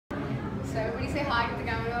So everybody say hi to the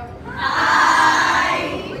camera.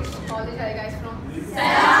 Hi! Which college are you guys from?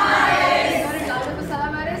 Stella! You want to shout out for Stella?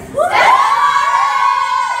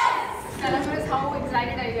 Stella, how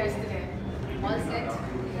excited are you guys today? All set?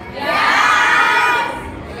 Yes!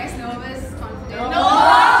 Are you guys nervous? Confident? No!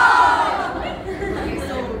 Okay,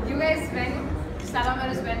 so you guys Stella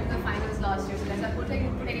went to the finals last year, so does that put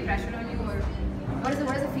any pressure on you, or what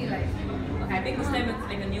does it feel like? I think this time it's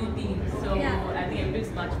like a new team, so I think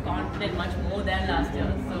everybody's much confident, much more than last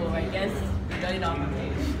year. So I guess we're really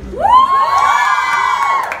dominating.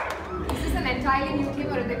 Is this an entirely new team,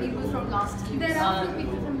 or are there people from last year? There are few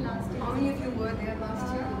people from last year. How many of you were there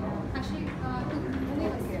last year? Actually, two.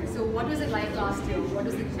 Okay. So what was it like last year? What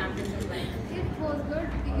was the championship like? It was good.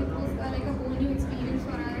 It was like a whole new experience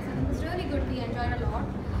for us, and it was really good. We enjoyed a lot,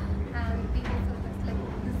 and we hope for the best like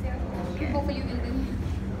this year. Okay. Hopefully, we'll win.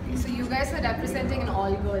 So you guys are representing an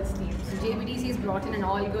all-girls team. So JBTC has brought in an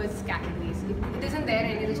all-girls category. So it isn't there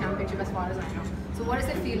in any of the championship as far as I know. So what does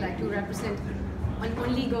it feel like to represent an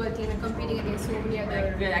only girl team and competing against so many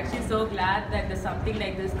other? We're actually so glad that there's something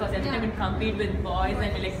like this, because every time we compete with boys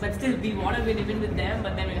and we're like, but still we want to win even with them,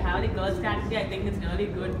 but then we have the girls category. I think it's really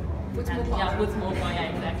good. Puts and, more power. puts more power.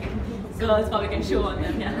 Yeah, exactly. Girls power we can show on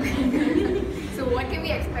them. Yeah. So what can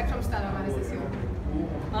we expect from Stella this year?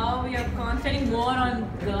 We are concentrating more on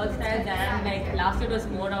girls style than like last year it was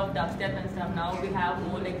more of dubstep and stuff. Now we have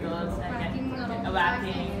more like girls and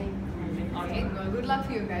whacking. Okay, well, good luck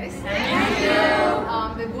for you guys. Thank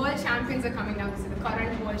you. The world champions are coming down. So the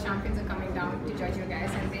current world champions are coming down to judge you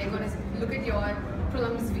guys, and they're going to look at your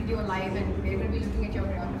prelims video live, and they're going to be looking at your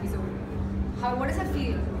choreography. So, what does it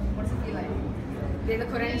feel? What does it feel like? They're the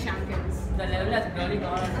current champions. The level has really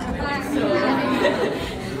gone on.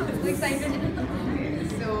 So excited. Okay,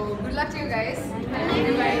 so good luck to you guys. And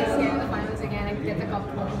you guys get to the finals again and get the cup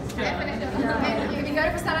home. Definitely. And can we hear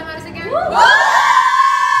it for Stella again? Woo!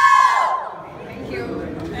 Thank you.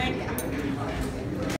 Thank you.